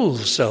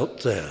wolves out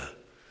there.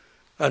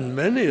 And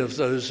many of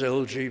those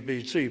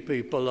LGBT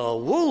people are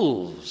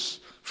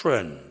wolves,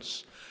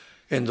 friends,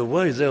 in the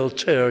way they'll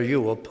tear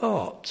you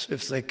apart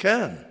if they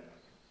can.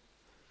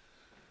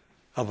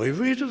 And we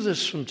read of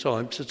this from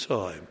time to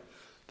time.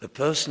 The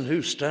person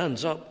who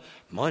stands up,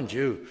 mind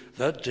you,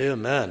 that dear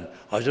man,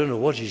 I don't know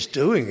what he's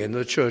doing in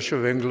the Church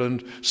of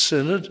England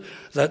Synod.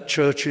 That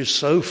church is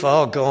so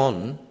far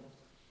gone,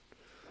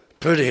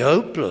 pretty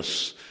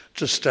hopeless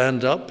to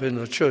stand up in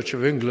the Church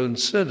of England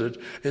Synod.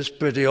 It's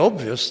pretty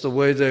obvious the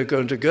way they're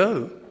going to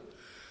go.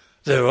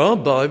 There are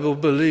Bible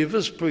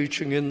believers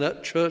preaching in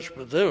that church,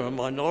 but they're a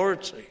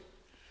minority.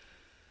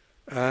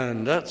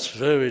 And that's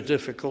very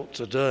difficult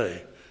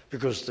today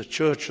because the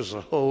church as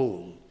a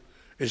whole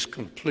is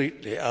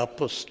completely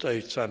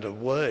apostate and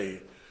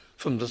away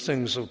from the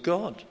things of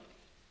God.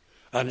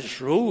 And it's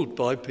ruled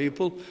by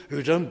people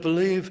who don't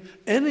believe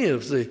any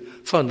of the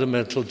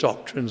fundamental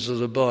doctrines of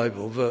the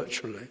Bible,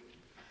 virtually.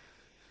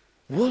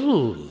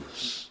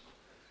 Wolves.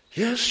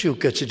 Yes, you'll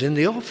get it in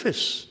the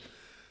office.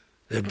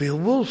 There'll be a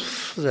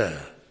wolf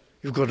there.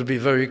 You've got to be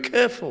very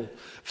careful,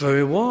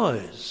 very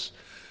wise.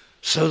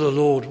 So the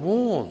Lord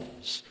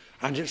warns,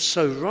 and it's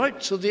so right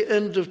to the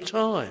end of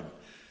time.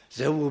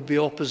 There will be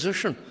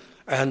opposition,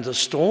 and the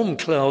storm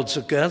clouds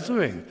are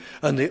gathering,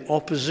 and the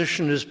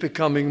opposition is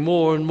becoming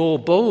more and more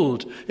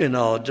bold in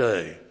our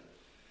day.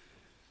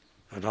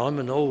 And I'm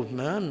an old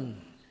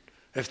man.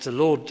 If the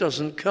Lord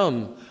doesn't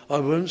come, I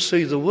won't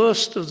see the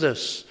worst of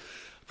this.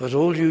 But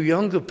all you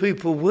younger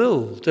people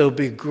will. There'll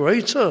be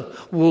greater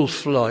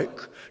wolf-like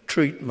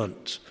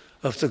treatment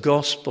of the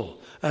gospel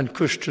and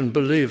Christian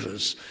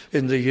believers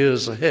in the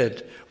years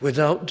ahead,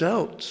 without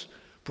doubt,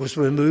 because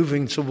we're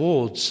moving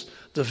towards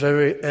the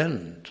very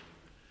end.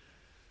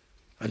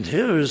 And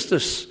here is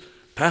this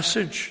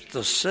passage,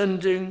 the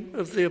sending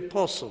of the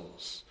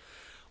apostles.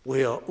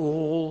 We are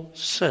all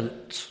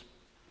sent.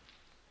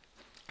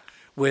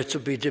 We're to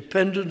be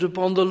dependent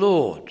upon the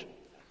Lord,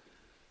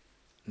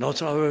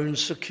 not our own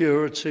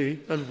security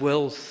and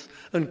wealth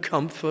and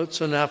comfort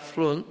and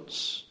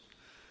affluence,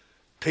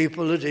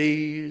 people at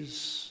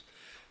ease.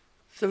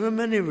 There are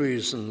many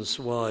reasons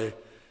why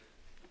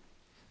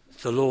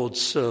the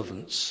Lord's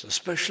servants,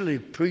 especially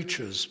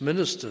preachers,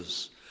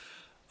 ministers,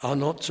 are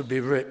not to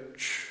be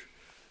rich.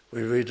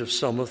 We read of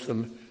some of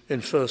them in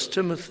 1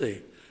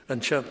 Timothy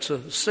and chapter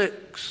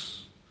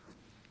 6.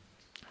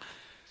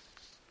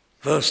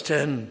 Verse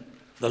 10,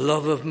 the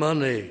love of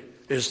money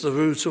is the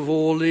root of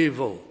all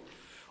evil,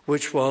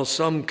 which while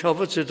some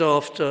coveted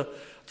after,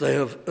 they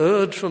have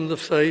erred from the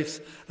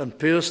faith and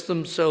pierced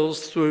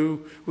themselves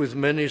through with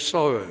many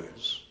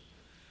sorrows.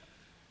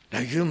 Now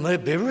you may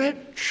be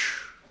rich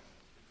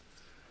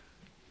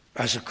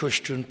as a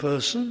Christian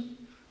person.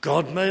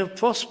 God may have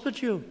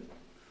prospered you.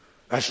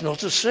 That's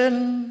not a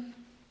sin.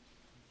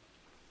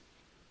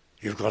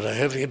 You've got a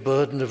heavy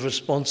burden of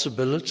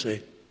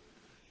responsibility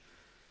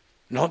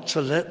not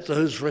to let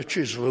those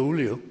riches rule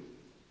you,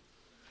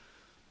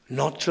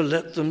 not to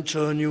let them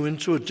turn you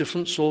into a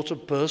different sort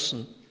of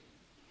person,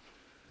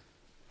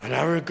 an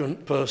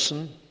arrogant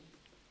person,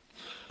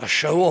 a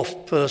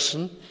show-off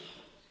person,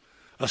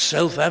 a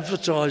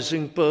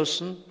self-advertising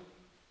person,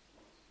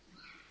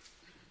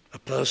 a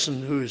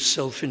person who is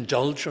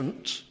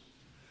self-indulgent.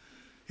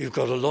 You've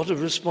got a lot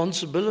of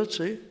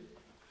responsibility.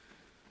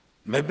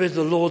 Maybe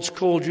the Lord's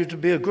called you to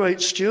be a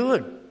great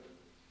steward.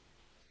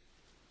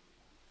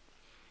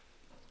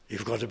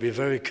 You've got to be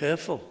very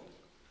careful.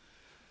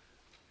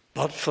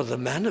 But for the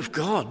man of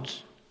God,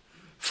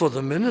 for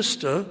the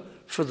minister,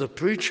 for the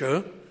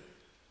preacher,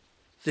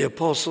 the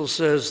apostle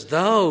says,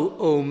 thou,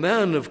 O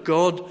man of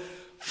God,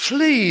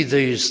 flee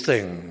these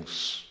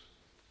things.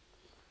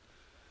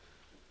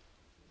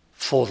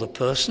 For the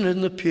person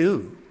in the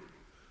pew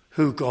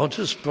who God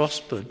has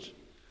prospered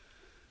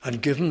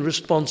and given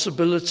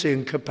responsibility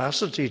and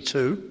capacity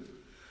to,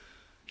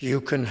 you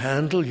can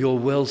handle your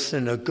wealth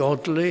in a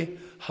godly,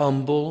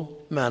 humble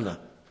manner.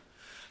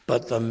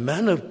 But the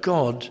man of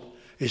God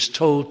is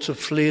told to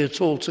flee it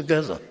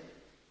altogether.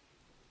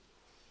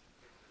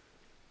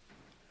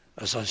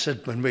 As I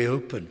said when we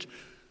opened,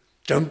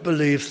 don't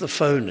believe the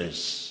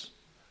phonies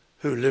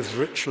who live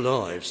rich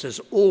lives. There's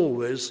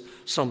always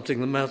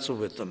something the matter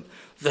with them.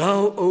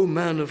 Thou, O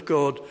man of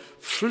God,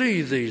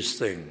 flee these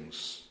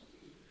things.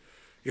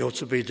 You're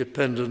to be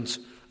dependent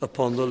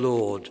upon the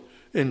Lord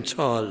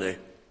entirely.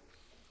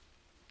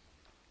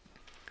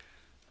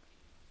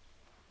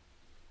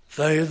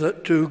 They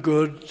that do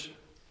good,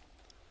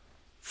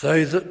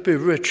 they that be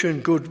rich in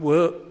good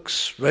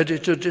works, ready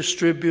to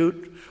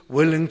distribute,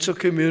 willing to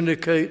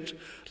communicate,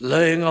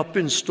 laying up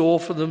in store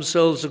for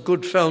themselves a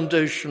good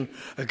foundation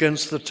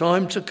against the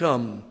time to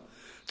come,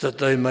 that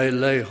they may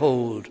lay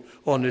hold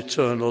on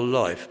eternal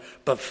life.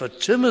 But for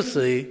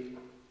Timothy,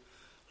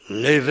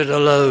 leave it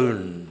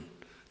alone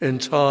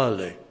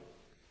entirely.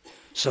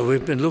 So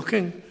we've been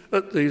looking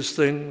at these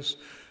things,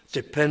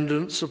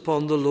 dependence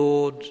upon the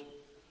Lord.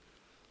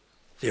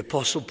 The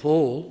Apostle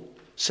Paul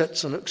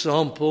sets an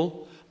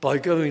example by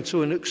going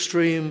to an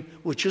extreme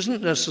which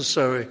isn't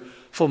necessary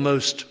for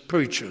most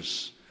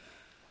preachers.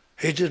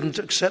 He didn't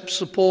accept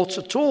support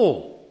at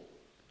all,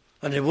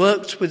 and he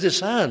worked with his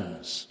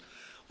hands.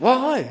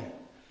 Why?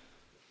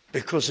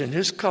 Because in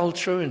his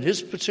culture, in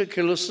his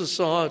particular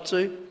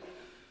society,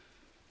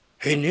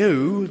 He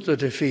knew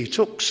that if he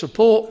took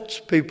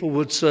support, people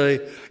would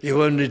say,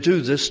 you only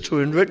do this to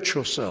enrich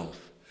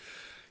yourself.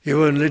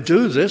 You only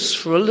do this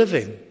for a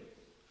living.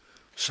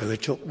 So he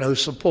took no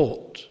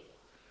support,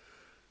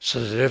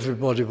 so that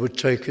everybody would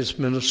take his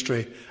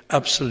ministry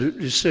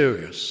absolutely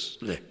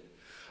seriously.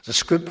 The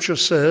scripture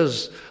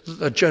says that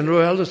the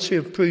generality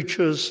of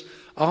preachers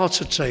are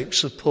to take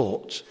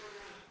support,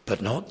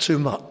 but not too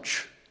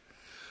much.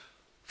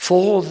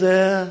 For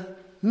their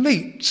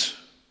meat,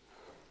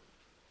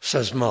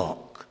 says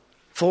Mark,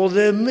 for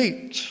their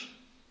meat,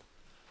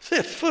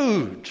 their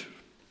food.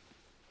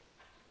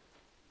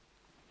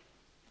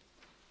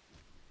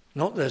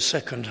 Not their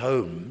second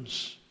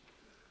homes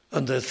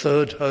and their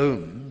third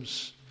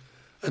homes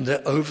and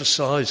their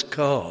oversized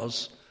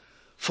cars,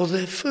 for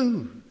their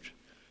food.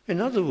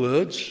 In other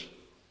words,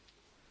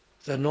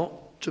 they're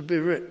not to be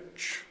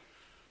rich.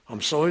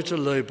 I'm sorry to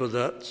labour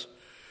that.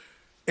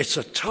 It's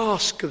a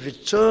task of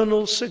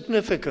eternal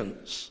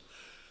significance.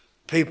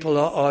 People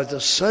are either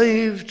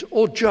saved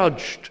or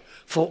judged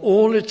for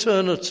all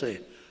eternity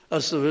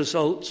as the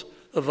result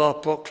of our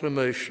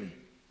proclamation.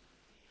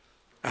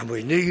 And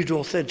we need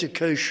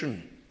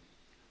authentication,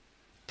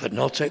 but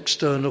not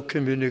external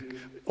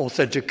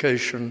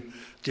authentication,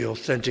 the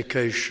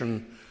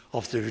authentication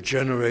of the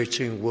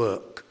regenerating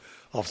work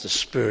of the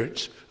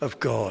Spirit of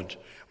God,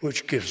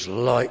 which gives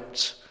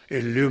light,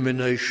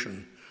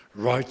 illumination,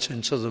 right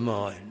into the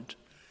mind.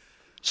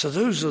 So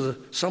those are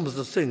some of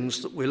the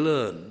things that we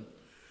learn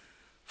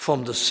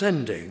from the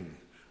sending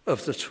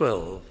of the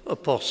 12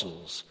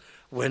 apostles.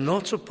 We're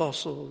not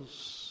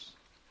apostles.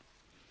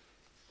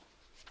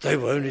 They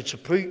were only to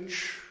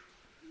preach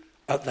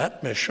at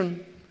that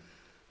mission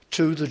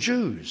to the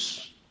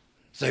Jews.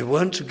 They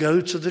weren't to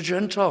go to the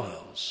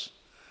Gentiles.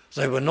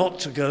 They were not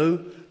to go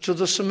to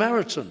the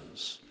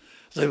Samaritans.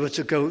 They were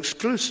to go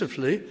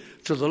exclusively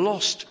to the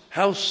lost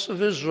house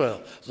of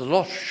Israel, the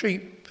lost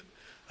sheep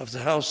of the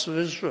house of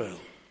Israel.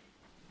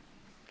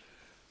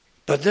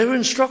 But their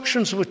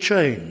instructions were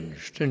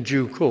changed in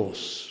due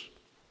course,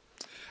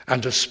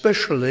 and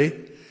especially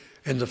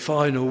in the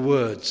final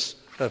words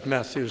of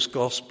Matthew's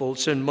Gospel.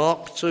 It's in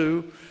Mark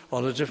 2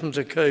 on a different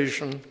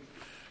occasion,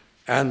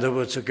 and they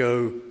were to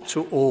go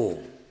to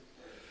all.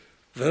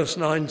 Verse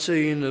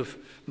 19 of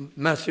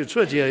Matthew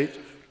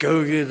 28,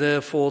 go ye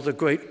therefore the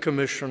Great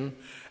Commission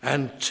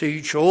and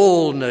teach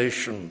all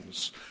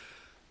nations,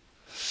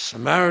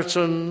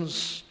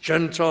 Samaritans,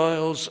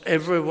 Gentiles,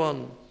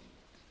 everyone.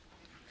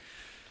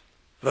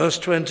 Verse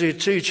 20,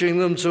 teaching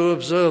them to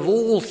observe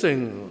all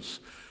things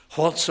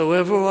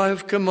whatsoever I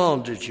have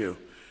commanded you,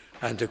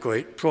 and the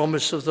great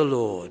promise of the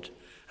Lord,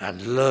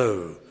 and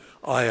lo,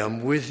 I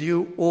am with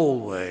you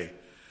always,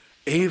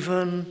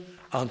 even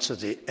unto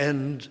the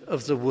end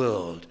of the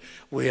world.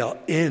 We are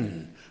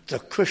in the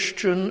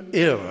Christian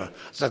era,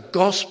 the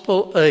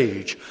gospel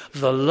age,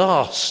 the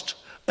last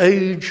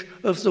age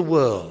of the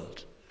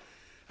world.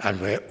 And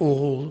we're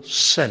all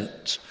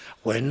sent.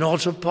 We're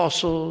not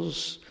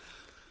apostles,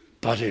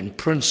 but in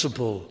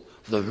principle,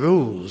 the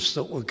rules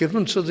that were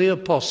given to the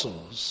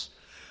apostles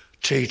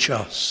teach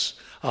us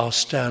our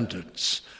standards